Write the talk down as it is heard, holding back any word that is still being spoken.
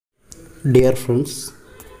Dear friends,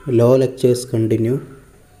 law lectures continue.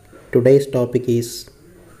 Today's topic is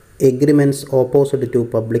agreements opposite to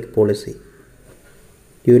public policy.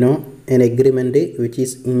 An agreement which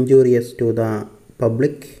is injurious to the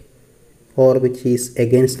public or which is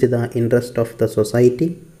against the interest of the society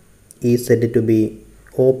is said to be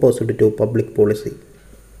opposite to public policy.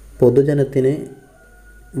 പൊതുജനത്തിന്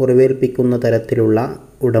മുറിവേൽപ്പിക്കുന്ന തരത്തിലുള്ള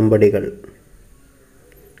ഉടമ്പടികൾ,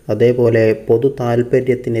 അതേപോലെ പൊതു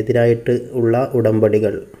താൽപ്പര്യത്തിനെതിരായിട്ട് ഉള്ള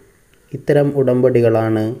ഉടമ്പടികൾ, ഇത്തരം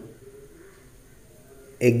ഉടമ്പടികളാണ്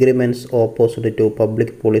agreements opposite to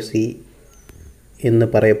public policy എന്ന്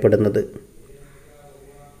പറയപ്പെടുന്നത്.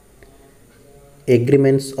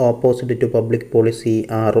 Agreements opposite to public policy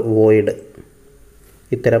R void.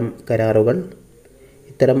 ഇത്തരം കരാറുകൾ,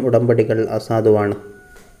 ഇത്തരം ഉടമ്പടികൾ അസാധുവാണ്.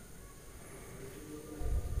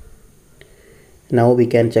 Now we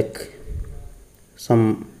can check some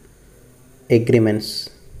agreements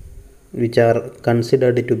which are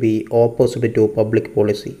considered to be opposite to public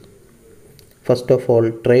policy. First of all,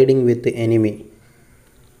 trading with the enemy.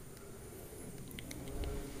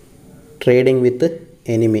 Trading with the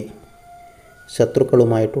enemy.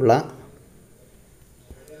 ശത്രുക്കളുമായിട്ടുള്ള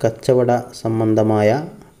കച്ചവട സംബന്ധമായ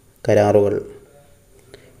കരാറുകൾ,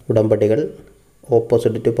 ഉടമ്പടികൾ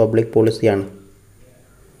opposite to public പോളിസിയാണ്.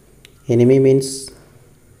 Enemy means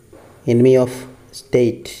enemy of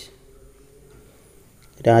state.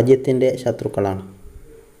 രാജ്യത്തിൻ്റെ ശത്രുക്കളാണ്.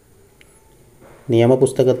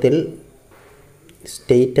 നിയമപുസ്തകത്തിൽ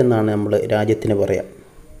state എന്നാണ് നമ്മൾ രാജ്യത്തിന് പറയാം.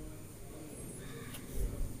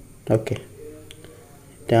 Okay,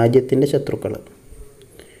 രാജ്യത്തിൻ്റെ ശത്രുക്കൾ.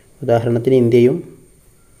 ഉദാഹരണത്തിന് ഇന്ത്യയും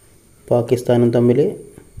പാകിസ്ഥാനും തമ്മിൽ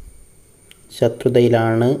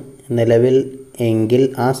ശത്രുതയിലാണ് നിലവിൽ എങ്കിൽ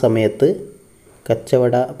ആ സമയത്ത്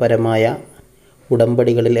കച്ചവടപരമായ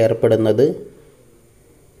ഉടമ്പടികളിൽ ഏർപ്പെടുന്നത്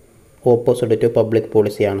opposite to public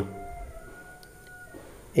പോളിസിയാണ്.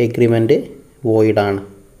 Agreement വോയിഡാണ്.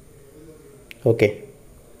 Okay,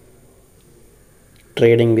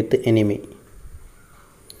 trading with enemy.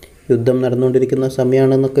 യുദ്ധം നടന്നുകൊണ്ടിരിക്കുന്ന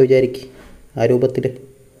സമയമാണെന്നൊക്കെ വിചാരിക്കുക, ആ രൂപത്തിൽ.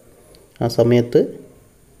 ആ സമയത്ത്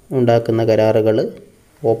ഉണ്ടാക്കുന്ന കരാറുകൾ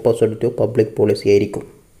ഓപ്പോസിറ്റ് ടു പബ്ലിക് പോളിസി ആയിരിക്കും.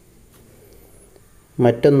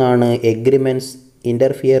 മറ്റൊന്നാണ് agreements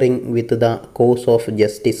ഇൻ്റർഫിയറിംഗ് with the cause of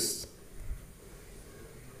justice.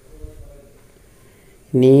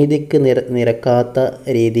 നീതിക്ക് നിരക്കാത്ത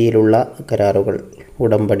രീതിയിലുള്ള കരാറുകൾ,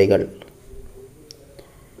 ഉടമ്പടികൾ.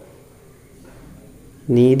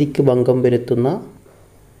 നീതിക്ക് ഭംഗം വരുത്തുന്ന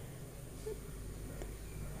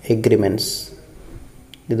എഗ്രിമെൻറ്റ്സ്,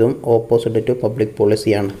 ഇതും ഓപ്പോസിറ്റ് ടു പബ്ലിക്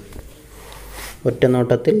പോളിസിയാണ്. ഒറ്റ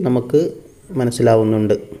നോട്ടത്തിൽ നമുക്ക്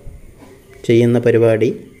മനസ്സിലാവുന്നുണ്ട്, ചെയ്യുന്ന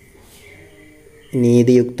പരിപാടി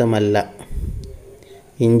നീതിയുക്തമല്ല,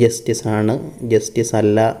 ഇൻജസ്റ്റിസ് ആണ്, ജസ്റ്റിസ്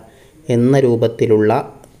അല്ല എന്ന രൂപത്തിലുള്ള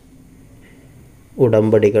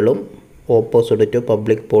ഉടമ്പടികളും ഓപ്പോസിറ്റ് ടു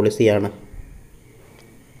പബ്ലിക് പോളിസിയാണ്.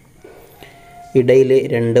 ഇടയിൽ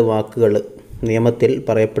രണ്ട് വാക്കുകൾ, നിയമത്തിൽ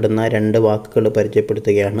പറയപ്പെടുന്ന രണ്ട് വാക്കുകൾ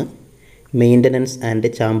പരിചയപ്പെടുത്തുകയാണ്. Maintenance and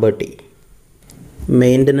ചാമ്പേർട്ടി.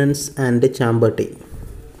 മെയിൻ്റനൻസ് ആൻഡ് ചാമ്പേർട്ടി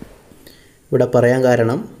ഇവിടെ പറയാൻ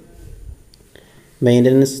കാരണം,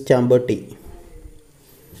 മെയിൻ്റനൻസ് ചാമ്പേർട്ടി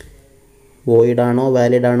വോയിഡാണോ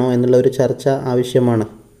വാലിഡാണോ എന്നുള്ള ഒരു ചർച്ച ആവശ്യമാണ്.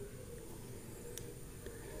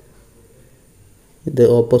 ഇത്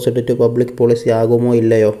ഓപ്പോസിറ്റ് ടു പബ്ലിക് പോളിസി ആകുമോ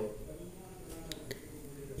ഇല്ലയോ?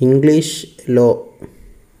 ഇംഗ്ലീഷ് ലോ,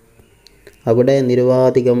 അവിടെ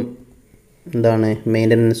നിരുപാധികം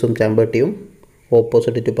മെയിൻ്റനൻസും ചാമ്പേർട്ടിയും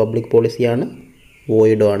ഓപ്പോസിറ്റ് ടു പബ്ലിക് പോളിസിയാണ്,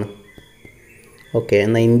 വോയിഡുമാണ്. ഓക്കെ,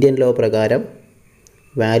 എന്നാൽ ഇന്ത്യൻ ലോ പ്രകാരം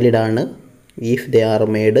വാലിഡാണ് if they are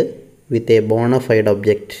made with a bona fide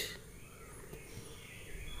object.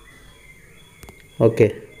 Okay,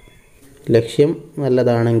 ലക്ഷ്യം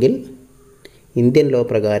നല്ലതാണെങ്കിൽ ഇന്ത്യൻ ലോ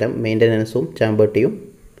പ്രകാരം മെയിൻ്റനൻസും ചാമ്പേർട്ടിയും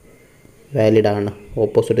വാലിഡാണ്,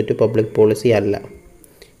 ഓപ്പോസിറ്റ് ടു പബ്ലിക് പോളിസി അല്ല.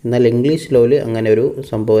 എന്നാൽ ഇംഗ്ലീഷ് ലോയിൽ അങ്ങനെ ഒരു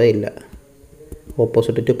സംഭവമേ ഇല്ല,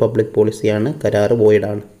 ഓപ്പോസിറ്റ് ടു പബ്ലിക് പോളിസിയാണ്, കരാറ്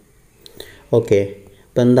വോയിഡാണ്. ഓക്കെ,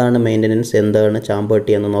 അപ്പോൾ എന്താണ് മെയിൻ്റനൻസ്, എന്താണ്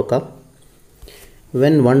ചാമ്പേർട്ടി എന്ന് നോക്കാം.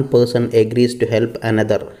 When one person agrees to help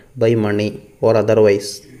another by money or otherwise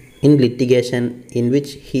in litigation in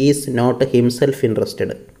which he is not himself interested,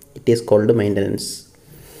 it is called maintenance.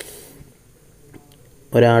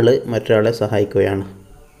 ഒരാൾ മറ്റൊരാളെ സഹായിക്കുകയാണ്,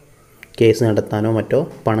 കേസ് നടത്താനോ മറ്റോ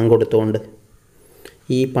പണം കൊടുത്തുകൊണ്ട്.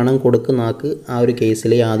 ഈ പണം കൊടുക്കുന്ന ആൾക്ക് ആ ഒരു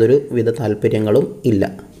കേസിൽ യാതൊരു വിധ താല്പര്യങ്ങളും ഇല്ല.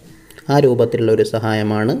 ആ രൂപത്തിലുള്ള ഒരു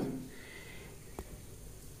സഹായമാണ്,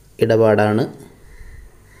 ഇടപാടാണ്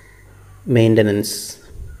മെയിൻ്റനൻസ്.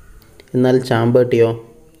 എന്നാൽ ചാമ്പേർട്ടിയോ?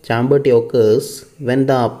 ചാമ്പേർട്ടി occurs when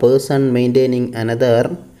the person maintaining another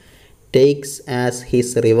takes as his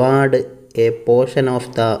reward A portion of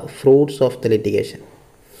the fruits of the litigation.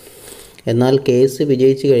 എന്നാൽ കേസ്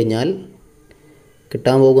വിജയിച്ചു കഴിഞ്ഞാൽ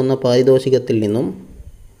കിട്ടാൻ പോകുന്ന പാരിതോഷികത്തിൽ നിന്നും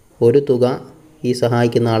ഒരു തുക ഈ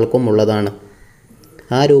സഹായിക്കുന്ന ആൾക്കും ഉള്ളതാണ്.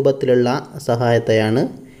 ആ രൂപത്തിലുള്ള സഹായത്തെയാണ്,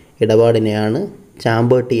 ഇടപാടിനെയാണ്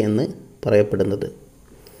ചാമ്പേട്ടി എന്ന് പറയപ്പെടുന്നത്.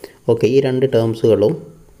 ഓക്കെ, ഈ രണ്ട് ടേംസുകളും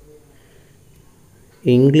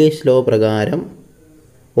ഇംഗ്ലീഷ് ലോ പ്രകാരം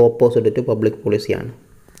ഓപ്പോസിറ്റ് ടു പബ്ലിക് പോളിസിയാണ്.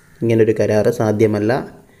 ഇങ്ങനൊരു കരാറ് സാധ്യമല്ല.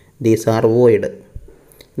 These are void.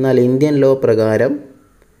 എന്നാൽ ഇന്ത്യൻ ലോ പ്രകാരം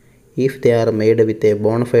if they are made with a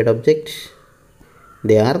bonafide object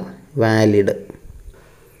they are valid.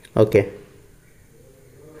 Okay,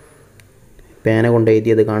 പേന കൊണ്ട്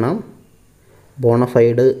എഴുതിയത് കാണാം.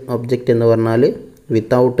 ബോണഫൈഡ് ഒബ്ജക്റ്റ് എന്ന് പറഞ്ഞാൽ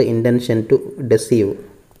വിത്തൗട്ട് ഇൻറ്റൻഷൻ ടു ഡെസീവ്,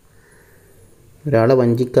 ഒരാളെ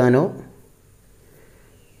വഞ്ചിക്കാനോ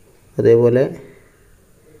അതേപോലെ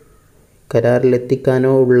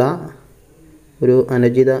കരാറിലെത്തിക്കാനോ ഉള്ള ഒരു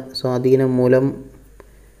അനുചിത സ്വാധീനം മൂലം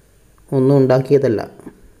ഒന്നും ഉണ്ടാക്കിയതല്ല.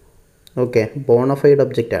 Okay, bonafide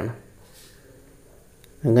ഒബ്ജക്റ്റാണ്.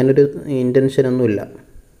 അങ്ങനൊരു ഇൻറ്റൻഷനൊന്നുമില്ല.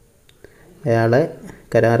 അയാളെ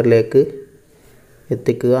കരാറിലേക്ക്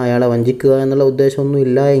എത്തിക്കുക, അയാളെ വഞ്ചിക്കുക എന്നുള്ള ഉദ്ദേശമൊന്നും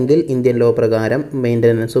ഇല്ല എങ്കിൽ ഇന്ത്യൻ ലോ പ്രകാരം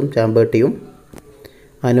മെയിൻ്റനൻസും ചാമ്പേട്ടിയും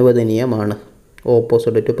അനുവദനീയമാണ്,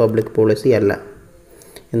 ഓപ്പോസിറ്റ് ടു പബ്ലിക് പോളിസി അല്ല.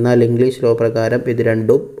 എന്നാൽ ഇംഗ്ലീഷ് ലോ പ്രകാരം ഇത്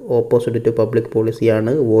രണ്ടും ഓപ്പോസിറ്റ് ടു പബ്ലിക്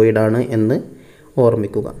പോളിസിയാണ്, വോയിഡാണ് എന്ന്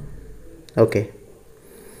ഓർമ്മിക്കുക. ഓക്കെ,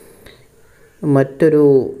 മറ്റൊരു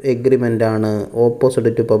എഗ്രിമെൻ്റാണ്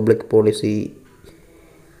opposite to public policy.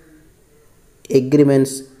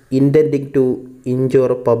 Agreements intending to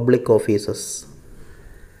ഇൻജുർ public offices.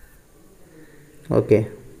 Okay,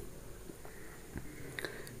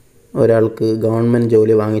 ഒരാൾക്ക് ഗവൺമെൻറ്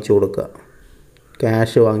ജോലി വാങ്ങിച്ചു കൊടുക്കുക,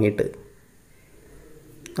 ക്യാഷ് വാങ്ങിയിട്ട്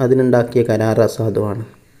അതിനുണ്ടാക്കിയ കരാർ അസാധുവാണ്.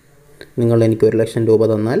 നിങ്ങൾ എനിക്ക് 1,00,000 രൂപ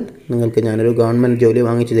തന്നാൽ നിങ്ങൾക്ക് ഞാനൊരു ഗവൺമെൻറ് ജോലി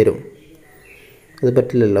വാങ്ങിച്ചു തരും. അത്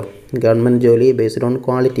പറ്റില്ലല്ലോ. ഗവൺമെൻറ് ജോലി ബേസ്ഡ് ഓൺ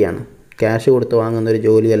ക്വാളിറ്റിയാണ്. ക്യാഷ് കൊടുത്ത് വാങ്ങുന്നൊരു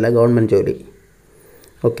ജോലിയല്ല ഗവൺമെൻറ് ജോലി.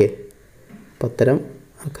 ഓക്കെ, അത്തരം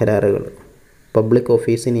കരാറുകൾ പബ്ലിക്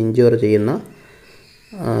ഓഫീസിന് ഇൻജുർ ചെയ്യുന്ന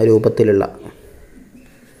രൂപത്തിലുള്ള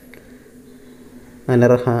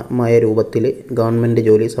അനർഹമായ രൂപത്തിൽ ഗവൺമെൻറ്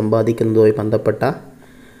ജോലി സമ്പാദിക്കുന്നതുമായി ബന്ധപ്പെട്ട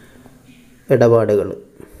ഇടപാടുകൾ,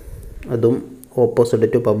 അതും opposite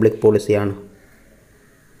to public പോളിസിയാണ്.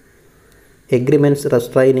 Agreements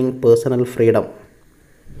റെസ്ട്രൈനിങ് personal freedom.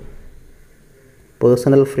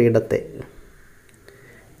 Personal ഫ്രീഡത്തെ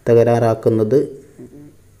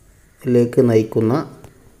തകരാറാക്കുന്നതിലേക്ക് നയിക്കുന്ന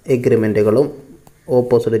എഗ്രിമെൻറ്റുകളും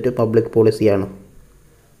ഓപ്പോസിറ്റ് ടു പബ്ലിക് പോളിസിയാണ്.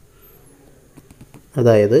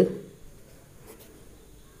 അതായത്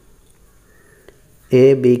എ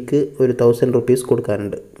ബിക്ക് 1,000 റുപ്പീസ്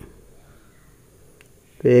കൊടുക്കാനുണ്ട്.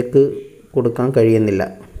 എക്ക് കൊടുക്കാൻ കഴിയുന്നില്ല.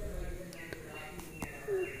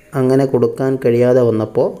 അങ്ങനെ കൊടുക്കാൻ കഴിയാതെ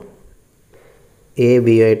വന്നപ്പോൾ എ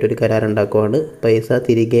ബിയുമായിട്ടൊരു കരാറുണ്ടാക്കുവാണ്. പൈസ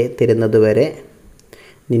തിരികെ തരുന്നത് വരെ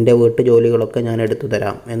നിൻ്റെ വീട്ടു ജോലികളൊക്കെ ഞാൻ എടുത്തു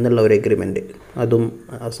തരാം എന്നുള്ള ഒരു എഗ്രിമെൻറ്റ്. അതും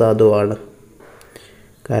അസാധുവാണ്.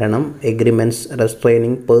 കാരണം agreements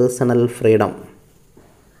restraining personal freedom.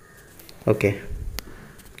 Okay,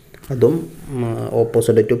 അതും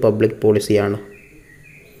ഓപ്പോസിറ്റ് ടു പബ്ലിക് പോളിസിയാണ്.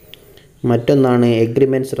 മറ്റൊന്നാണ്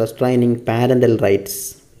എഗ്രിമെൻറ്റ്സ് റെസ്ട്രൈനിങ് പാരൻ്റൽ റൈറ്റ്സ്.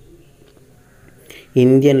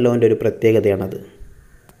 ഇന്ത്യൻ ലോൻ്റെ ഒരു പ്രത്യേകതയാണത്.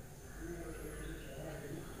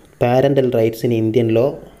 പാരൻ്റൽ റൈറ്റ്സിന് ഇന്ത്യൻ ലോ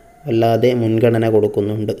അല്ലാതെ മുൻഗണന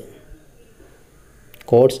കൊടുക്കുന്നുണ്ട്.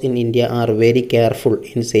 Courts in India are very careful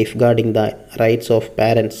in safe guarding the rights of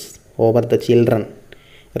parents over the children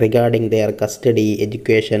regarding there custody,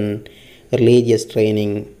 education, religious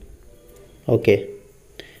training. Okay,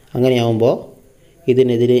 അങ്ങനെയാവുമ്പോൾ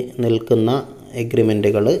ഇതിനെതിരെ നിൽക്കുന്ന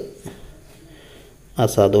എഗ്രിമെൻറ്റുകൾ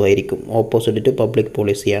അസാധുവായിരിക്കും, opposite to public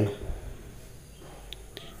പോളിസിയാണ്.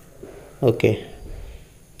 Okay,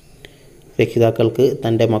 രക്ഷിതാക്കൾക്ക്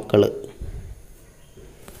തൻ്റെ മക്കൾ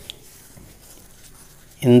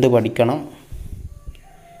എന്ത് പഠിക്കണം,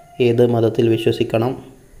 ഏത് മതത്തിൽ വിശ്വസിക്കണം,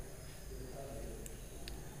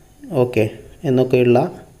 ഓക്കെ എന്നൊക്കെയുള്ള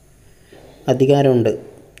അധികാരമുണ്ട്.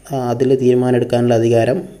 അതിൽ തീരുമാനമെടുക്കാനുള്ള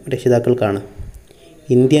അധികാരം രക്ഷിതാക്കൾക്കാണ്.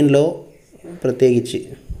 ഇന്ത്യൻ ലോ പ്രത്യേകിച്ച്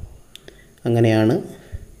അങ്ങനെയാണ്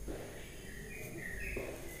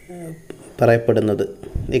പറയപ്പെടുന്നത്.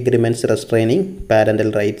 Agreements restraining parental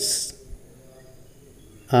rights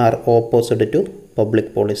R opposite to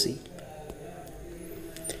public policy.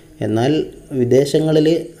 എന്നാൽ വിദേശങ്ങളിൽ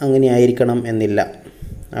അങ്ങനെ ആയിരിക്കണം എന്നില്ല.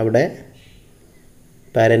 അവിടെ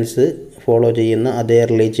പാരൻസ് ഫോളോ ചെയ്യുന്ന അതേ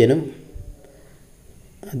റിലീജിയനും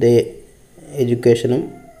അതേ എഡ്യൂക്കേഷനും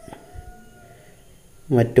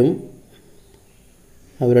മറ്റും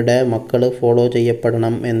അവരുടെ മക്കൾ ഫോളോ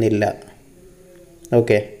ചെയ്യപ്പെടണം എന്നില്ല.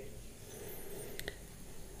 ഓക്കെ,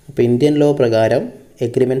 അപ്പോൾ ഇന്ത്യൻ ലോ പ്രകാരം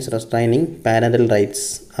agreements റെസ്ട്രൈനിങ് parental rights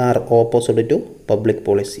R opposite to public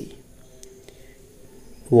policy,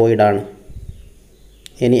 വോയിഡാണ്.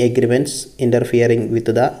 Any agreements ഇൻ്റർഫിയറിംഗ്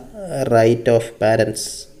with the right of parents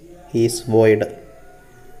is void.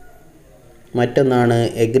 മറ്റൊന്നാണ്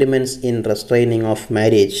എഗ്രിമെൻറ്റ്സ് ഇൻ റെസ്ട്രൈനിങ് ഓഫ്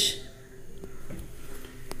മാരേജ്.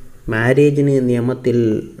 മാരേജിന് നിയമത്തിൽ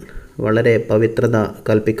വളരെ പവിത്രത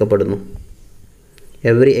കൽപ്പിക്കപ്പെടുന്നു.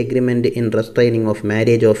 Every agreement in റെസ്ട്രൈനിങ് of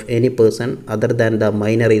marriage of any person other than the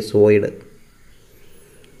minor is void.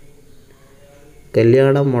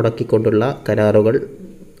 കല്യാണം മുടക്കിക്കൊണ്ടുള്ള കരാറുകൾ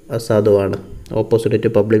അസാധുവാണ്, opposite to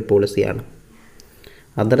public പോളിസിയാണ്.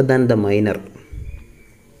 Other than the minor,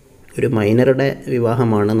 ഒരു മൈനറുടെ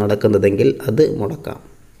വിവാഹമാണ് നടക്കുന്നതെങ്കിൽ അത് മുടക്കാം,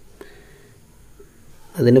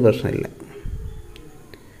 അതിന് പ്രശ്നമില്ല.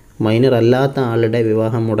 മൈനർ അല്ലാത്ത ആളുടെ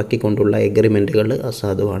വിവാഹം മുടക്കിക്കൊണ്ടുള്ള എഗ്രിമെൻറ്റുകൾ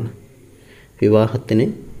അസാധുവാണ്. വിവാഹത്തിന്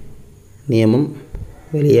നിയമം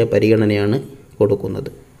വലിയ പരിഗണനയാണ് കൊടുക്കുന്നത്.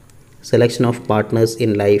 Selection of partners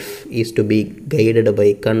in life is to B guided by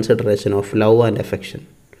consideration of love and affection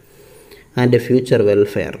and future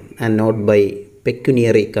welfare and not by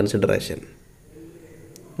പെക്യുനിയറി consideration.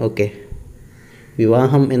 Okay,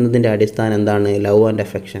 വിവാഹം എന്നതിൻ്റെ അടിസ്ഥാനം എന്താണ്? Love and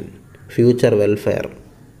affection, future welfare,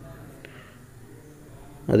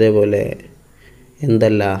 അതേപോലെ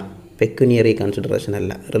എന്തല്ല, പെക്യുനിയറി കൺസിഡറേഷൻ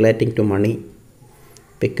അല്ല, relating to money.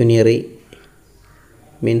 പെക്യുനിയറി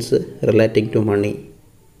means relating to money.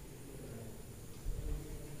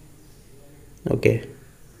 Okay,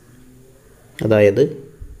 അതായത്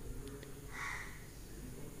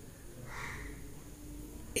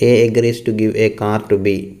A agrees to give a car to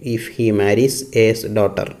B if he marries A's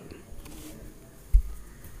daughter.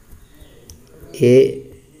 A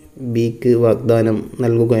ബിക്ക് വാഗ്ദാനം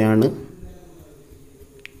നൽകുകയാണ്,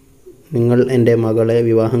 നിങ്ങൾ എൻ്റെ മകളെ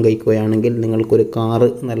വിവാഹം കഴിക്കുകയാണെങ്കിൽ നിങ്ങൾക്കൊരു കാറ്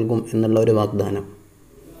നൽകും എന്നുള്ള ഒരു വാഗ്ദാനം.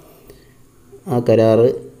 ആ കരാറ്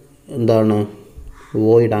എന്താണ്?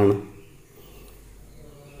 വോയിഡാണ്.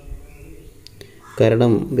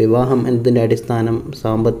 കാരണം വിവാഹം എന്നതിൻ്റെ അടിസ്ഥാനം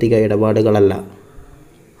സാമ്പത്തിക ഇടപാടുകളല്ല,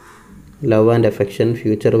 love and affection,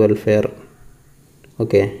 future welfare,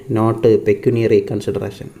 okay, not പെക്യുനിയറി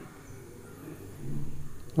consideration.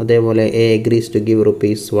 അതേപോലെ A agrees to give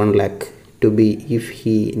rupees 1 lakh to B if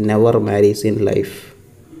he never marries in life.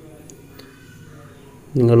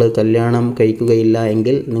 നിങ്ങൾ കല്യാണം കഴിക്കുകയില്ല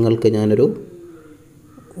എങ്കിൽ നിങ്ങൾക്ക് ഞാനൊരു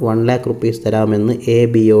 1 lakh rupees തരാമെന്ന് A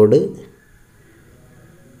ബിയോട്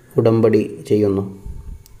ഉടമ്പടി ചെയ്യുന്നു.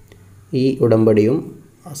 ഈ ഉടമ്പടിയും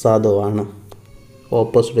അസാധുവാണ്,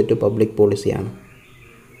 ഓപ്പോസിറ്റ് ടു പബ്ലിക് പോളിസിയാണ്.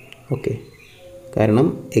 ഓക്കെ, കാരണം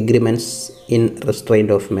agreements in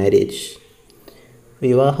restraint of marriage,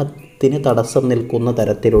 വിവാഹത്തിന് തടസ്സം നിൽക്കുന്ന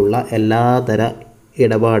തരത്തിലുള്ള എല്ലാതര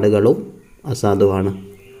ഇടപാടുകളും അസാധുവാണ്.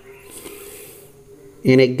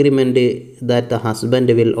 An agreement that the husband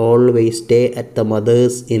will always stay at the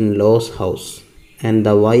mother's-in-law's house and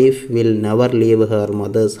the wife will never leave her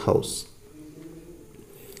mother's house.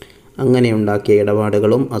 അങ്ങനെ ഉണ്ടാക്കിയ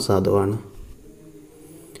ഇടപാടുകളും അസാധുവാണ്.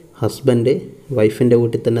 ഹസ്ബൻഡ് വൈഫിൻ്റെ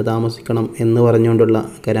വീട്ടിൽ തന്നെ താമസിക്കണം എന്ന് പറഞ്ഞുകൊണ്ടുള്ള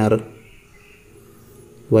കരാർ,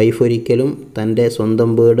 വൈഫ് ഒരിക്കലും തൻ്റെ സ്വന്തം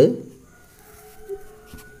വീട്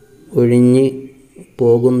ഒഴിഞ്ഞ്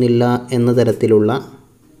പോകുന്നില്ല എന്ന തരത്തിലുള്ള,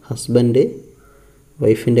 ഹസ്ബൻഡ്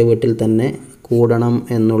വൈഫിൻ്റെ വീട്ടിൽ തന്നെ കൂടണം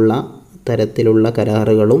എന്നുള്ള തരത്തിലുള്ള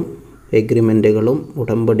കരാറുകളും എഗ്രിമെൻറ്റുകളും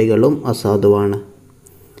ഉടമ്പടികളും അസാധുവാണ്.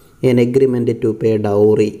 N agreement to pay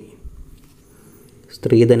dowry,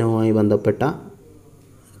 സ്ത്രീധനവുമായി ബന്ധപ്പെട്ട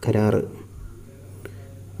കരാറ്,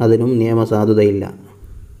 അതിനും നിയമസാധുതയില്ല.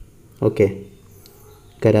 ഓക്കെ,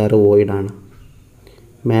 കരാറ് വോയിഡാണ്.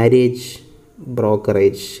 Marriage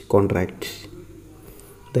brokerage contract,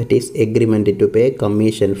 that is agreement to pay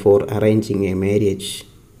commission for arranging A marriage.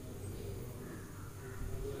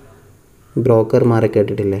 ബ്രോക്കർമാരെ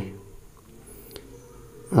കേട്ടിട്ടില്ലേ?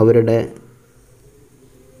 അവരുടെ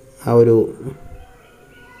ആ ഒരു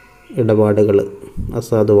ഇടപാടുകൾ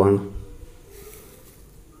അസാധുവാണ്.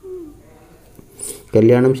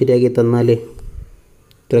 കല്യാണം ശരിയാക്കി തന്നാൽ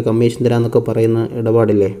ഇത്ര കമ്മീഷൻ തരാമെന്നൊക്കെ പറയുന്ന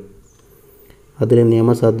ഇടപാടില്ലേ, അതിന്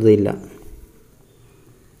നിയമസാധുതയില്ല.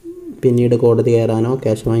 പിന്നീട് കോടതി കയറാനോ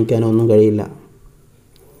ക്യാഷ് വാങ്ങിക്കാനോ ഒന്നും കഴിയില്ല.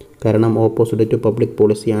 കാരണം ഓപ്പോസിറ്റ് ടു പബ്ലിക്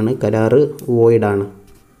പോളിസിയാണ്, കരാറ് വോയിഡാണ്.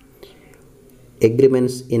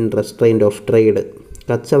 Agreements in restraint of trade,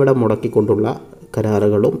 കച്ചവടം മുടക്കിക്കൊണ്ടുള്ള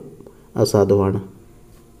കരാറുകളും അസാധുവാണ്.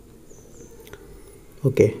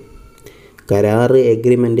 ഓക്കെ, കരാറ്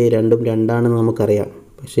എഗ്രിമെൻറ്റ് രണ്ടും രണ്ടാണെന്ന് നമുക്കറിയാം.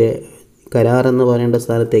 പക്ഷേ കരാർ എന്ന് പറയേണ്ട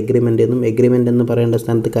സ്ഥാനത്ത് എഗ്രിമെൻ്റ് എന്നും, എഗ്രിമെൻ്റ് എന്ന് പറയേണ്ട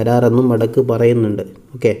സ്ഥാനത്ത് കരാർ എന്നും ഇടയ്ക്ക് പറയുന്നുണ്ട്.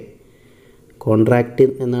 ഓക്കെ, കോൺട്രാക്റ്റ്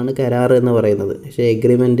എന്നാണ് കരാർ എന്ന് പറയുന്നത്, പക്ഷേ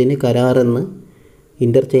എഗ്രിമെൻറ്റിന് കരാർ എന്ന്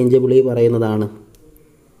ഇൻ്റർചേഞ്ചബിളി പറയുന്നതാണ്.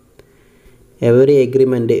 every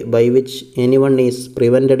agreement by which anyone is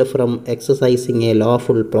prevented from exercising a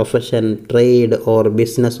lawful profession, trade or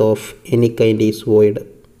business of any kind is void.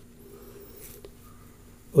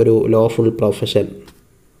 ഒരു ലോഫുൾ പ്രൊഫഷൻ,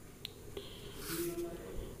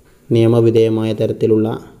 നിയമവിധേയമായ തരത്തിലുള്ള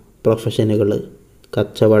പ്രൊഫഷനുകൾ,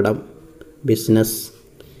 കച്ചവടം, ബിസിനസ്,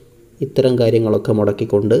 ഇത്തരം കാര്യങ്ങളൊക്കെ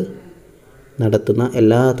മുടക്കിക്കൊണ്ട് നടത്തുന്ന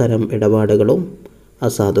എല്ലാ തരം ഇടപാടുകളും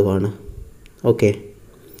അസാധുവാണ്. Okay,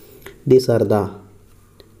 these are the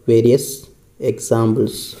various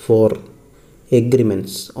examples for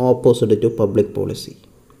agreements opposite to public policy.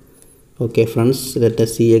 Okay friends, let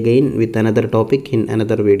us see again with another topic in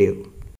another video.